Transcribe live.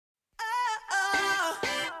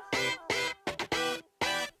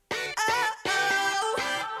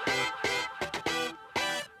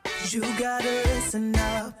You gotta listen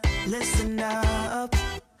up, listen up.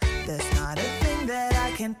 There's not a thing that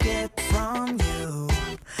I can't get from you.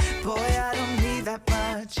 Boy, I don't need that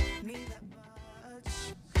much, need that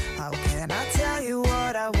much. How can I tell you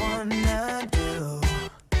what I wanna do?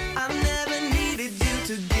 I never needed you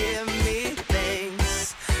to give me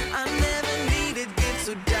things. I never needed gifts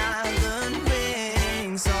or diamond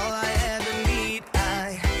rings. All I ever need,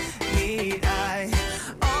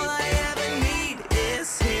 all I ever need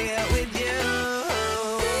is here with you.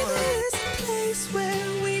 There's a place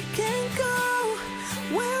where we can go,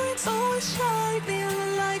 where it's always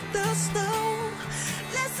shining like the snow.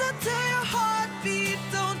 Listen to your heartbeat,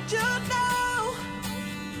 don't you know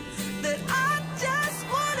that I just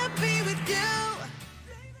wanna be with you.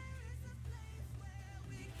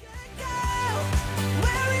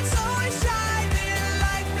 Where it's always shining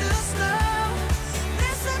like the snow.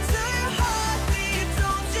 Listen to your heartbeat,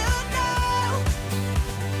 don't you know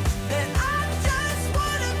that I just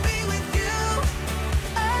wanna be with you.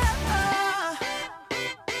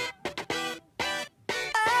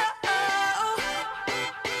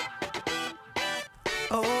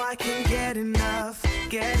 Oh, I can't get enough,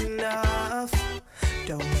 get enough.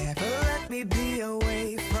 Don't ever let me be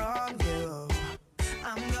away from you.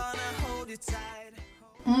 I'm gonna hold you tight.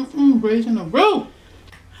 Raising a room.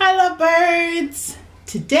 Hi, LuvBurds.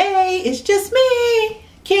 Today it's just me,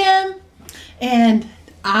 Kim, and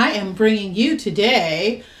I am bringing you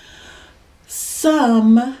today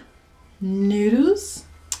some noodles.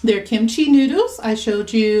 They're kimchi noodles. I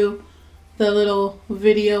showed you the little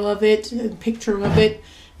video of it, a picture of it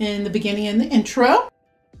in the beginning and the intro.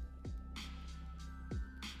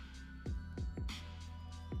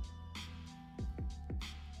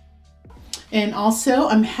 And also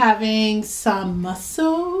I'm having some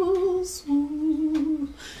mussels,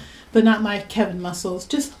 but not my Kevin mussels,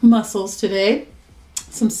 just mussels today.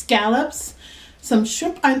 Some scallops, some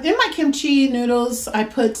shrimp. In my kimchi noodles, I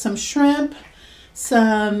put some shrimp,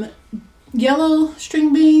 some yellow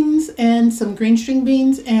string beans, and some green string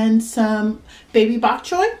beans, and some baby bok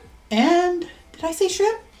choy. And did I say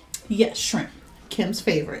shrimp? Yes, shrimp. Kim's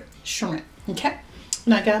favorite, shrimp. Okay.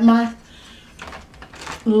 And I got my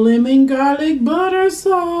lemon garlic butter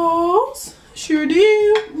sauce. Sure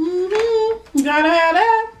do. Gotta have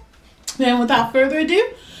that. Then without further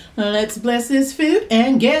ado, let's bless this food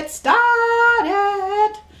and get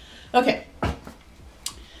started. Okay.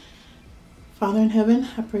 Father in heaven,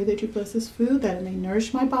 I pray that you bless this food, that it may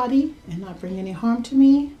nourish my body and not bring any harm to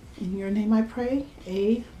me. In your name I pray.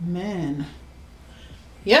 Amen.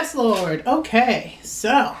 Yes, Lord. Okay.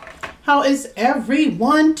 So, how is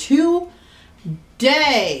everyone today?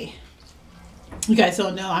 You guys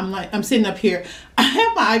don't know. I'm sitting up here. I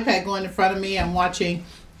have my iPad going in front of me. I'm watching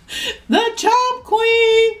the Chomp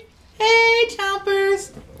Queen. Hey,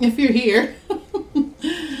 Chompers. If you're here.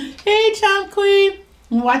 Hey, Chomp Queen.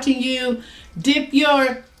 I'm watching you dip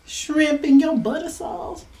your shrimp in your butter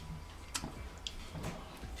sauce.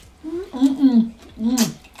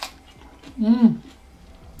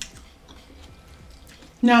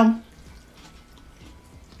 Now,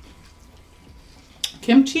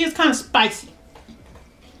 kimchi is kind of spicy,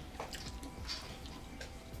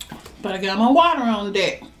 but I got my water on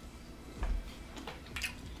deck.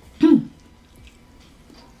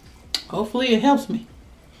 Hopefully it helps me.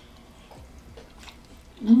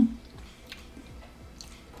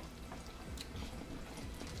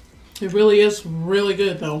 It really is really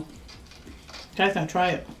good though. Guys, gotta try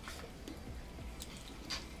it.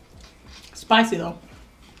 Spicy though.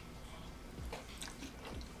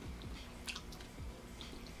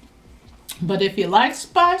 But if you like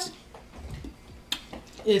spice,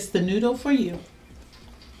 it's the noodle for you.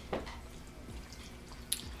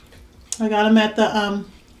 I got them at the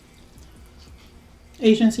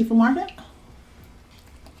Asian seafood market.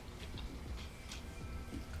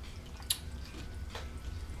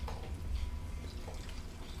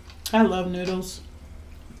 I love noodles.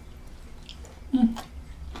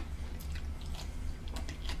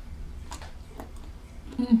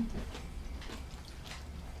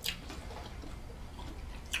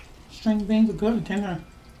 String beans are good and tender.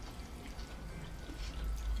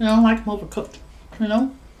 I don't like them overcooked, you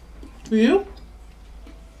know? Do you?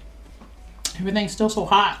 Everything's still so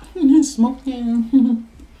hot. It's smoky.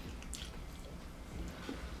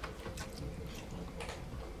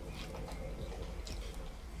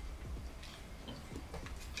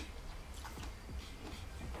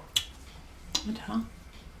 What, huh?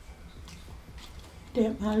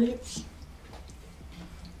 Damn my lips.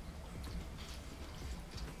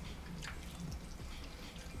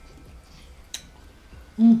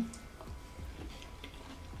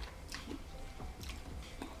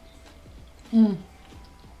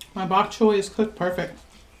 bok choy is cooked perfect.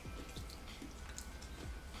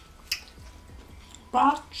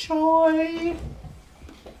 Bok choy.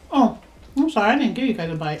 Oh, I'm sorry, I didn't give you guys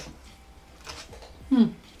a bite. Let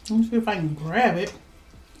me see if I can grab it.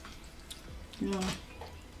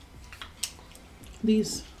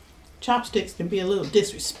 These chopsticks can be a little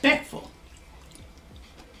disrespectful.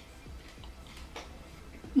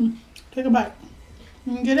 Take a bite.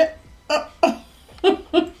 You can get it? Oh.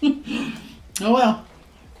 Oh well.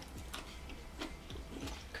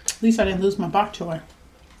 At least I didn't lose my bok choy.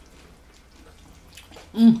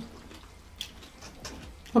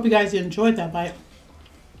 Hope you guys enjoyed that bite.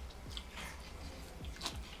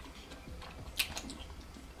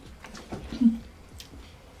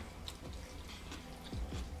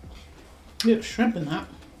 Bit of shrimp in that.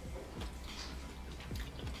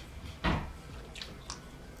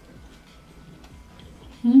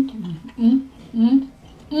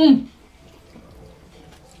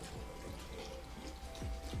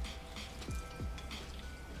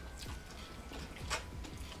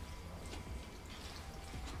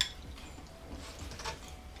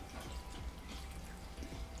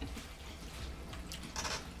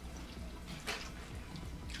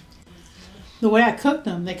 The way I cooked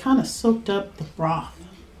them, they kind of soaked up the broth.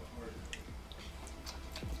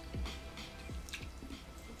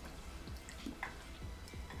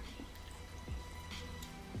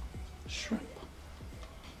 Shrimp.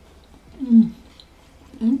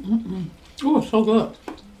 Oh, it's so good.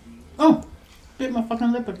 Oh, bit my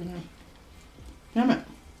fucking lip again. Damn it.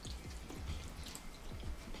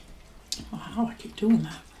 Oh, how do I keep doing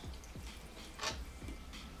that?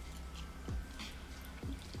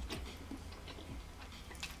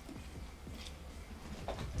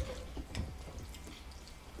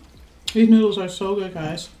 These noodles are so good,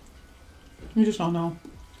 guys. You just don't know.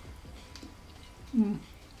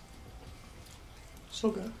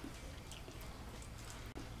 So good.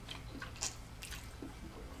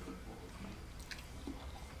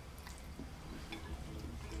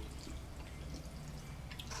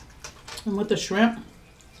 And with the shrimp,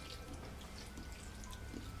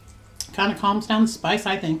 kind of calms down the spice,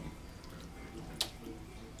 I think.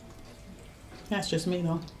 That's just me,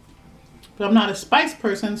 though. But I'm not a spice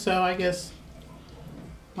person, so I guess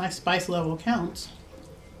my spice level counts.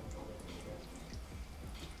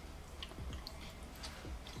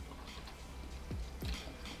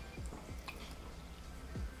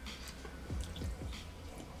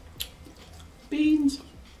 Beans.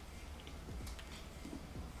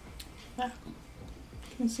 Ah,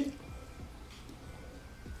 can you see?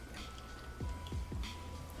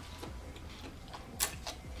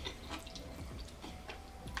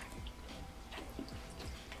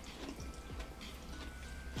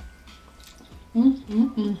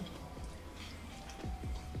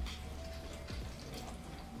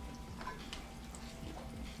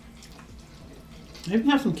 I even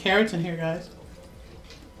have some carrots in here, guys.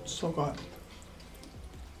 So good.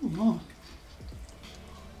 Oh.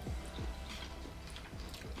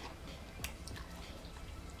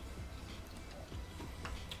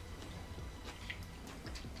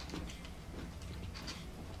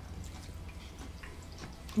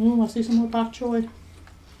 I see some more bok choy.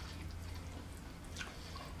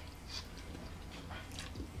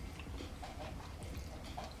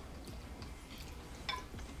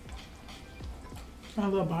 I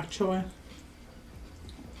love bok choy.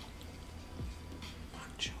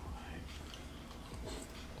 Bok choy.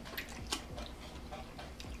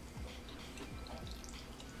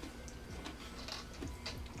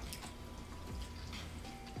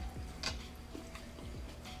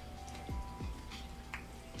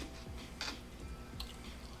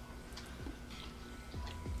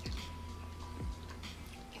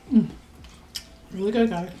 Really good,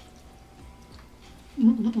 guys.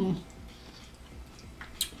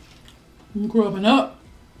 I'm grubbing up.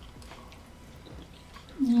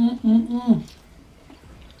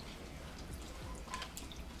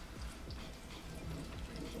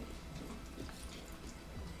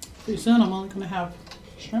 Pretty soon I'm only going to have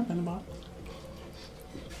shrimp in the box.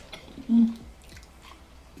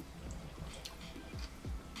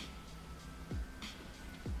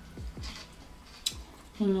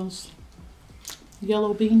 One of those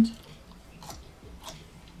yellow beans.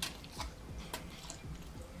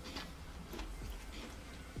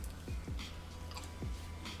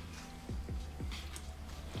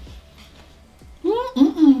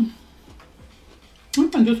 I'm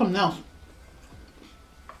gonna do something else.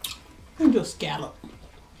 I'm gonna do a scallop.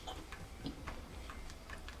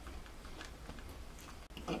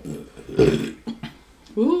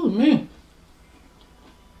 Ooh, man.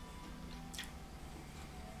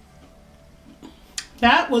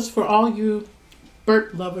 That that was for all you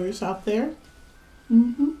burp lovers out there.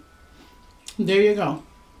 There you go.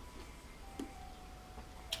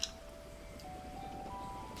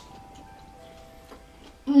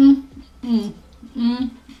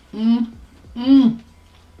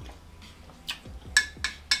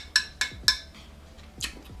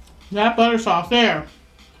 That butter sauce there.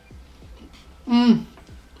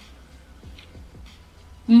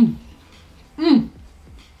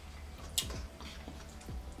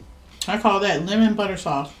 I call that lemon butter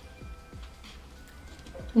sauce.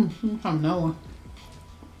 I know.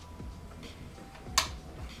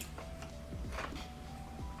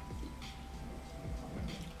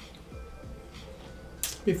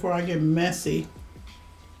 Before I get messy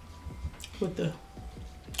with the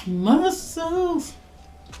mussels.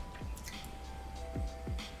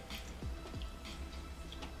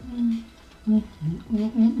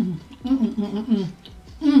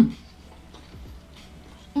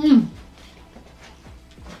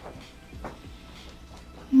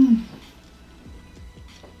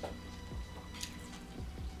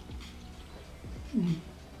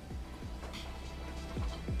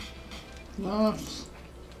 Yes.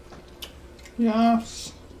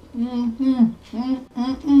 Yes.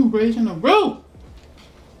 Raising the roof.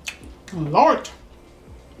 Lord.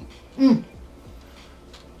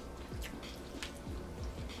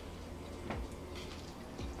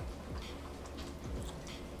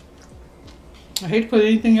 I hate to put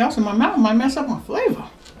anything else in my mouth. It might mess up my flavor.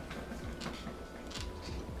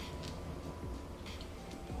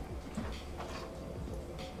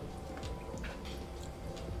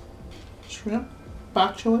 Shrimp,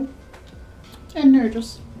 bok choy, and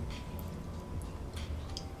noodles.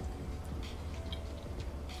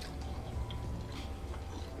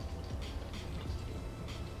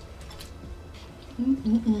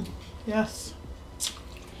 Yes.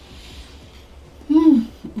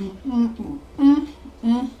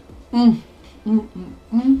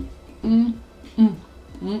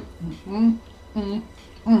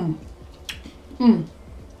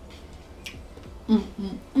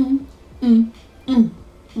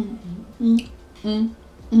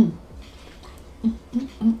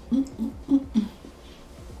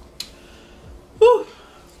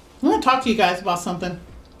 I'm going to talk to you guys about something,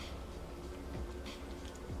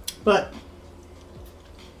 but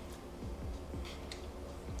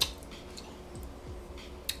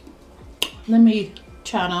let me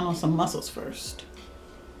chow down on some mussels first.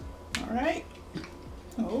 All right.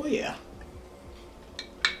 Oh yeah.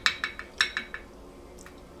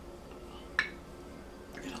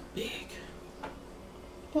 Look at how big.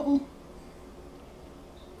 Uh-oh. Look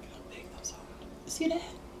how big those are. See that?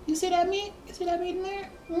 You see that meat? You see that meat in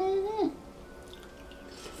there? Oh.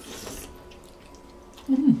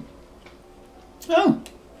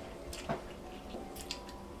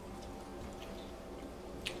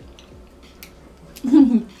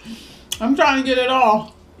 I'm trying to get it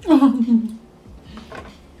all.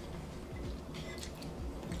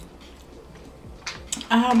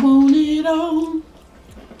 I want it all.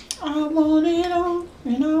 I want it all.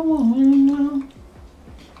 And I want it all.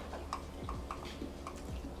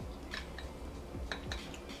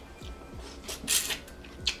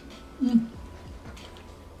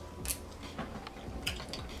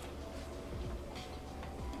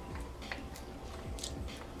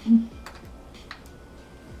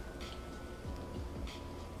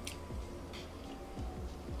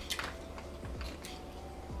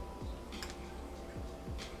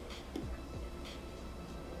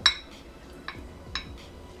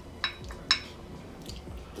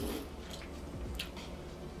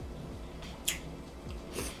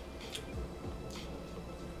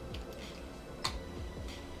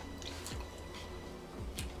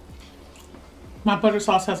 My butter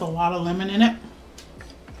sauce has a lot of lemon in it.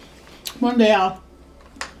 One day I'll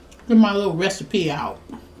get my little recipe out.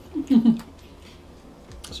 So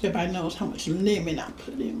everybody knows how much lemon I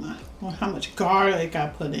put in or how much garlic I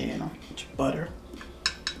put in, or how much butter.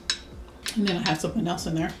 And then I have something else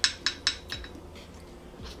in there.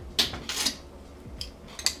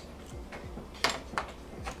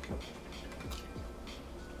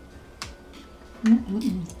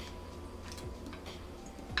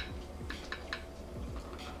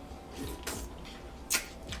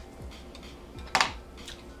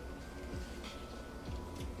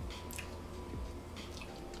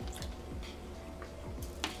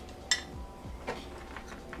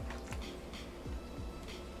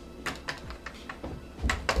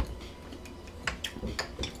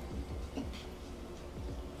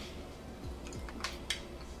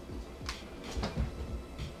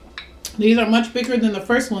 These are much bigger than the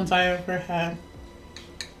first ones I ever had.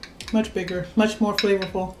 Much bigger, much more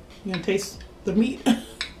flavorful. You can taste the meat.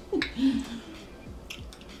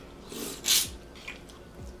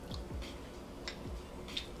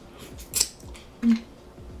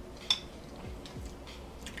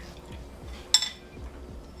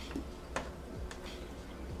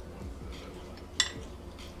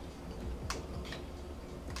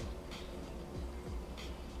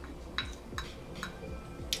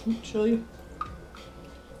 I'll show you.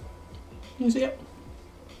 You see it?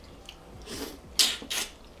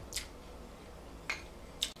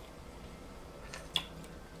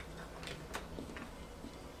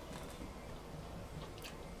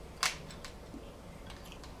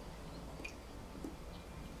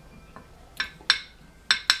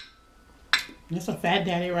 That's a fat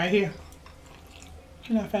daddy right here.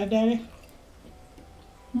 You know, fat daddy?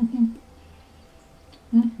 Mm-hmm.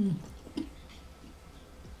 Mm-hmm.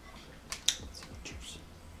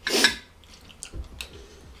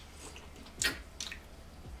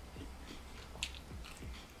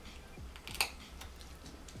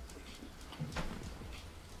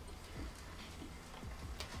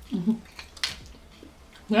 Mm-hmm.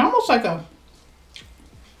 They're almost like a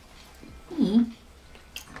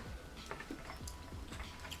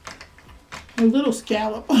little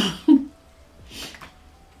scallop.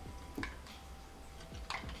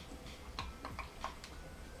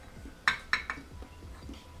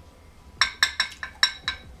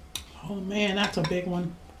 Oh man, that's a big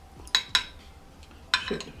one.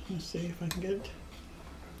 Let's see if I can get it.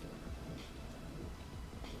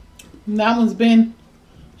 And that one's been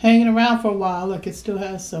hanging around for a while. Look, it still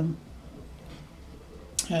has something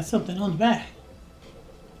on the back.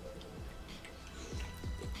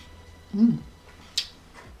 Mm.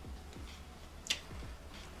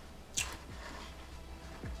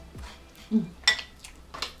 Mm.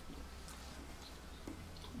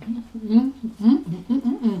 Mm, mm, mm, mm,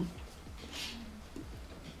 mm, mm.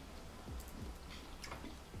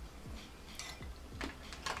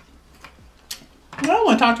 What I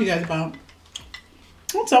want to talk to you guys about,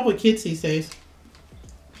 what's up with kids these days?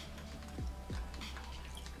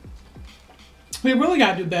 We really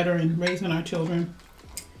got to do better in raising our children.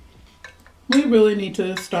 We really need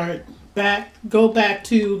to go back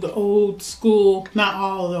to the old school, not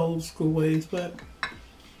all of the old school ways, but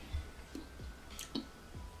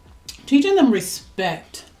teaching them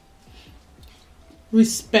respect.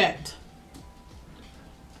 Respect.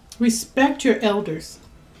 Respect your elders.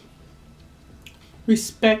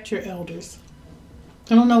 Respect your elders.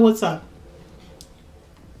 I don't know what's up.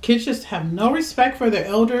 Kids just have no respect for their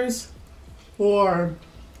elders or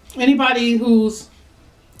anybody who's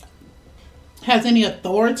has any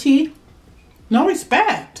authority. No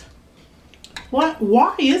respect. What?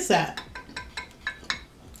 Why is that?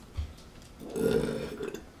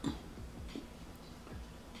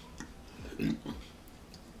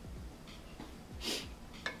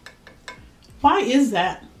 Why is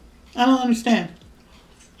that? I don't understand.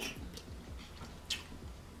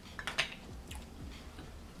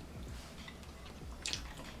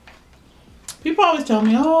 People always tell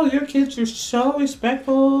me, oh, your kids are so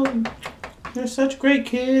respectful. They're such great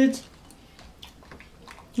kids.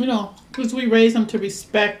 You know, because we raise them to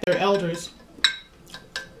respect their elders.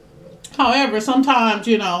 However, sometimes,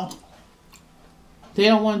 you know, they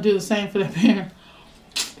don't want to do the same for their parents.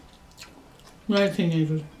 They're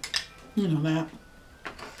teenagers. You know that.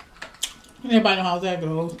 Everybody knows how that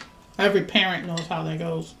goes. Every parent knows how that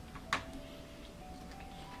goes.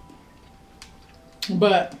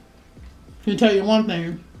 But I can tell you one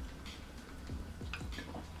thing.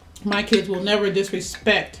 My kids will never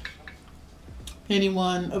disrespect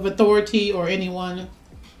anyone of authority or anyone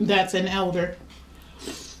that's an elder.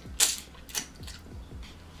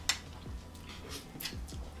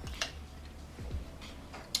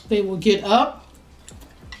 They will get up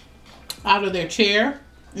out of their chair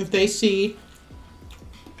if they see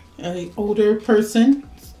an older person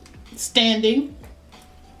standing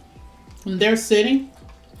and they're sitting.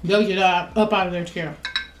 They'll get up out of their chair.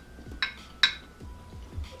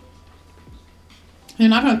 You're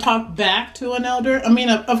not going to talk back to an elder. I mean,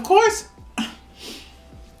 of course,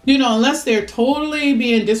 you know, unless they're totally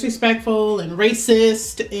being disrespectful and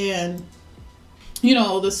racist and, you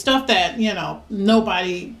know, the stuff that, you know,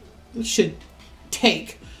 nobody should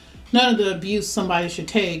take. None of the abuse somebody should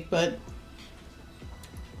take. But,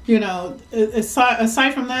 you know,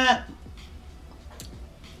 aside from that,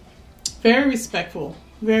 very respectful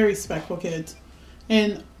kids.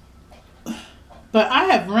 But I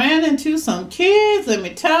have ran into some kids, let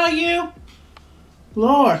me tell you,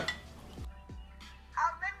 Lord. Let me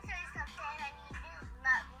tell you something, honey. This is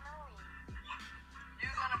not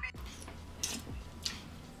moving.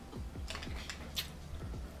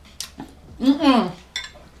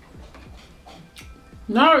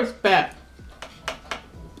 No respect.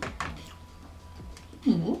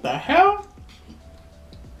 What the hell?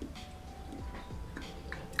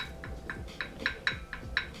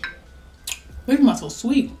 These mussels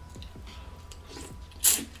sweet.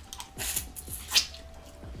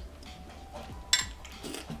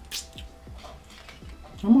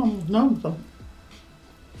 I'm almost done with them.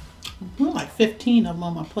 There's like 15 of them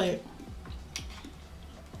on my plate.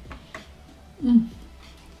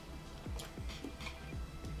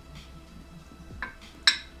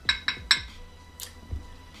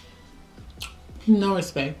 No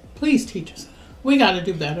respect. Please teach us. We got to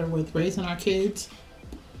do better with raising our kids.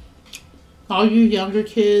 All you younger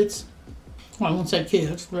kids, well, I won't say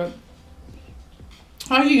kids, but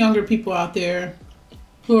all you younger people out there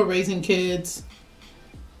who are raising kids,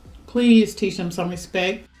 please teach them some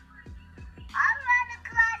respect. I'm out of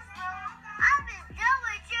class. I'm just done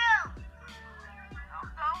with you. I'm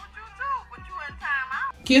done with you too, but you in time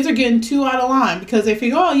out. Kids are getting too out of line because they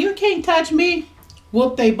figure, oh, you can't touch me.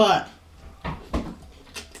 Whoop they butt.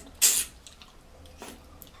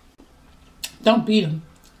 Don't beat them.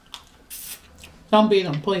 Don't beat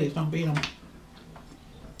them, please. Don't beat them.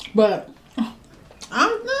 But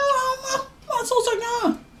mussels are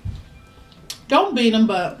gone. Don't beat them,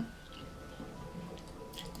 but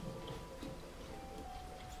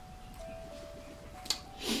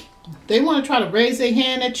they want to try to raise their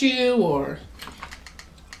hand at you or,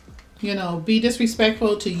 you know, be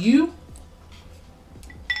disrespectful to you.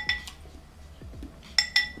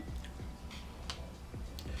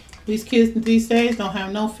 These kids these days don't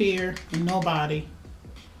have no fear of nobody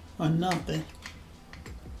or nothing.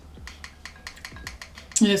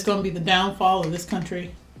 And it's going to be the downfall of this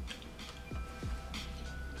country.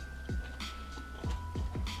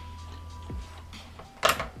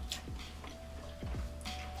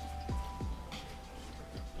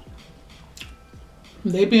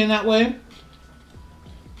 They being that way,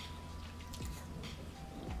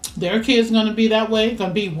 their kids going to be that way,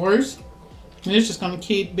 going to be worse. And it's just going to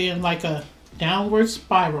keep being like a downward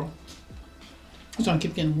spiral. It's going to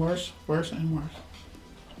keep getting worse, worse, and worse.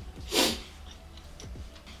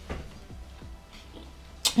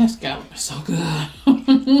 That scallop is so good.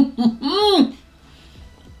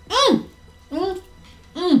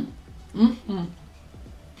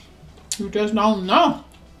 You just don't know.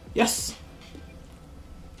 Yes.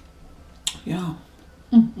 Yeah.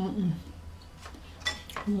 I'm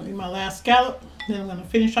going to eat my last scallop. Then I'm going to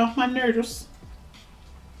finish off my noodles.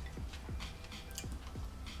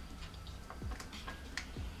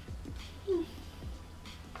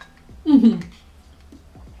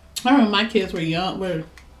 I remember my kids were young.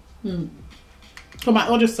 So my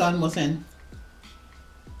older son was in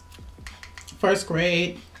first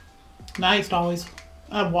grade. And I used to always,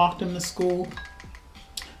 I walked him to school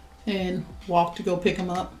and walked to go pick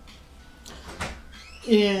him up.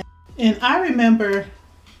 And I remember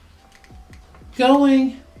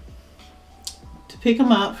going to pick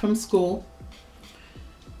him up from school,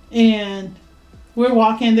 and we're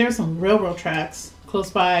walking. There's some railroad tracks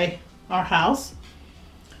close by our house,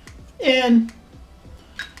 and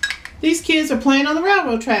these kids are playing on the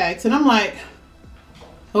railroad tracks, and I'm like,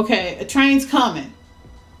 okay, a train's coming.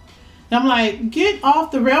 And I'm like, get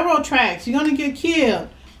off the railroad tracks, you're gonna get killed.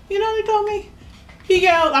 You know what they told me? He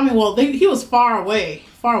yelled, I mean, well, he was far away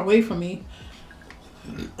from me.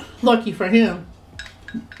 Lucky for him.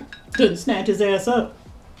 Couldn't snatch his ass up.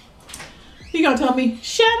 He gonna tell me,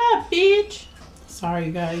 shut up, bitch. Sorry,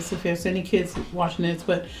 you guys, if there's any kids watching this,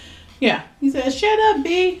 but yeah. He said, shut up,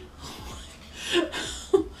 B.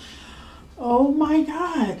 Oh my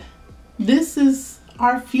God. This is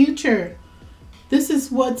our future. This is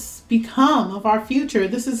what's become of our future.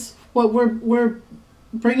 This is what we're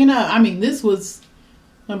bringing up. I mean, this was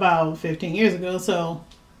about 15 years ago, so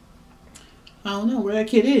I don't know where that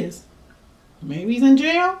kid is. Maybe he's in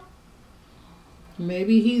jail.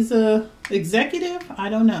 Maybe he's a executive. I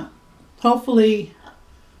don't know. Hopefully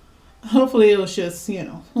it was just, you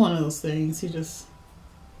know, one of those things. He just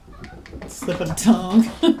slip of the tongue.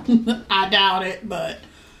 I doubt it, but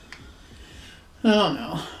I don't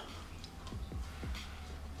know.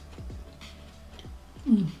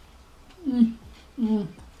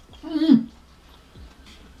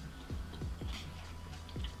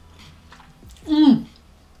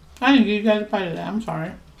 I didn't give you guys a bite of that. I'm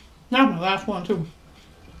sorry. That was my last one too.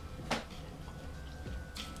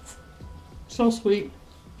 So sweet,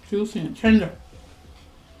 juicy, and tender.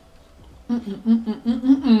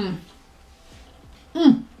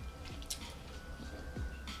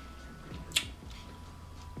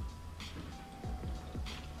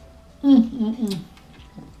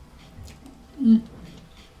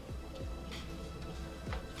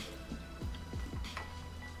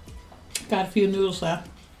 Got a few noodles left.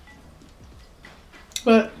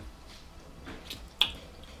 But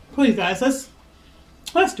please, guys,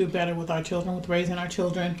 let's do better with our children, with raising our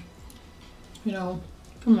children. You know,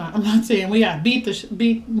 come on. I'm not saying we gotta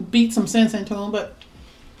beat some sense into them, but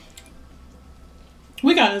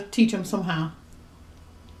we gotta teach them somehow.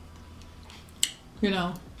 You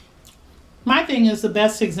know, my thing is the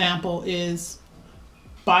best example is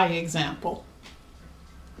by example.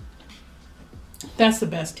 That's the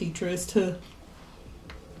best teacher, is to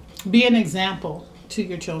be an example to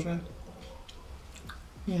your children.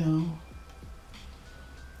 You know,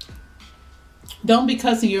 don't be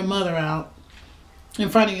cussing your mother out in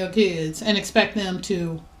front of your kids and expect them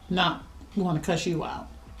to not want to cuss you out.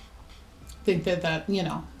 Think that, you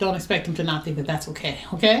know, don't expect them to not think that that's okay,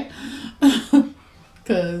 okay?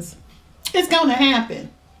 Because it's going to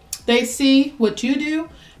happen. They see what you do,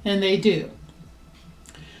 and they do.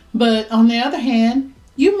 But on the other hand,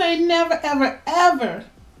 you may never, ever, ever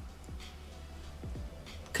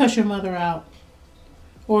cuss your mother out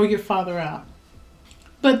or your father out.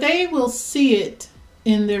 But they will see it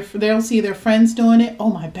they'll see their friends doing it. Oh,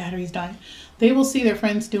 my battery's dying. They will see their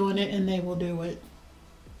friends doing it, and they will do it.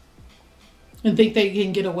 And think they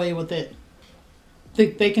can get away with it.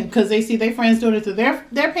 Think they can, because they see their friends doing it to their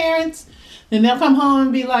parents. Then they'll come home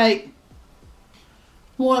and be like,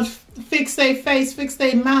 want to fix their face, fix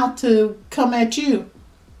their mouth to come at you.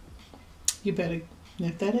 You better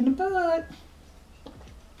nip that in the bud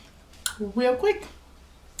real quick.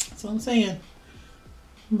 That's what I'm saying.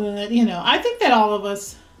 But, you know, I think that all of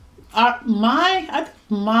us, I think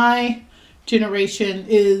my generation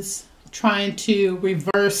is trying to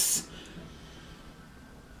reverse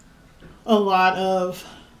a lot of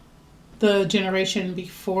the generation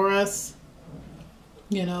before us.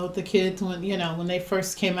 You know, the kids, when they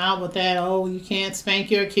first came out with that, oh, you can't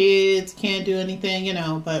spank your kids, can't do anything, you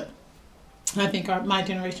know, but I think my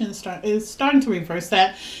generation is starting to reverse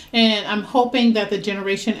that. And I'm hoping that the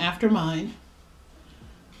generation after mine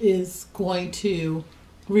is going to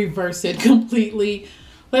reverse it completely.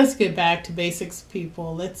 Let's get back to basics,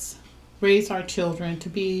 people. Let's raise our children to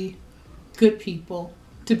be good people,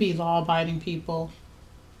 to be law-abiding people,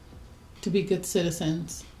 to be good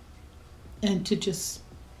citizens, and to just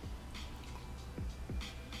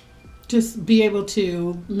be able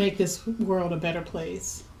to make this world a better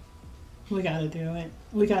place. We gotta do it.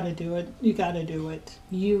 We gotta do it. You gotta do it.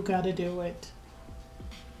 You gotta do it.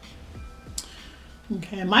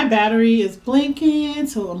 Okay, my battery is blinking,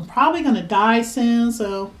 so I'm probably gonna die soon,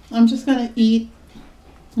 so I'm just gonna eat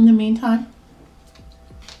in the meantime.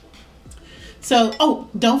 So, oh,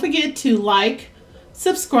 don't forget to like,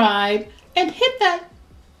 subscribe, and hit that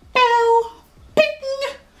bell,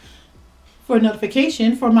 ping, for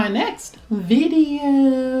notification for my next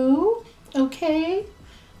video. Okay?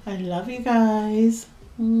 I love you guys.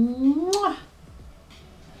 Mwah.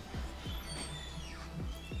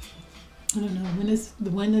 I don't know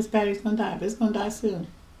when this battery's gonna die, but it's gonna die soon.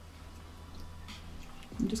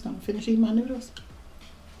 I'm just gonna finish eating my noodles.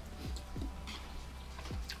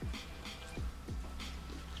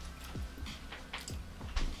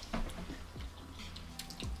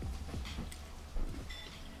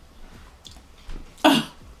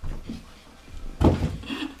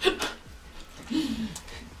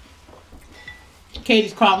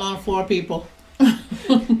 Katie's crawling on the floor, people.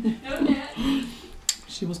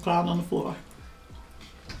 She was crawling on the floor.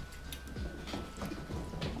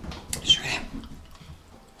 Shrimp.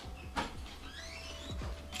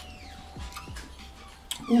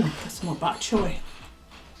 Ooh, got some more bok choy.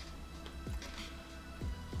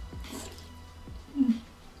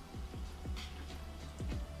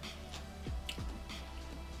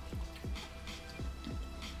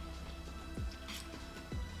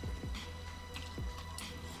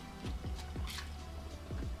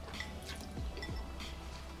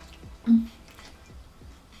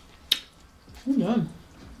 Done.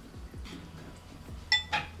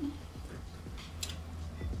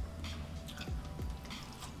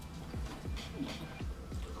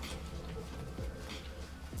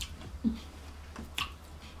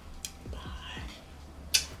 Bye.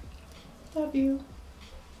 Love you.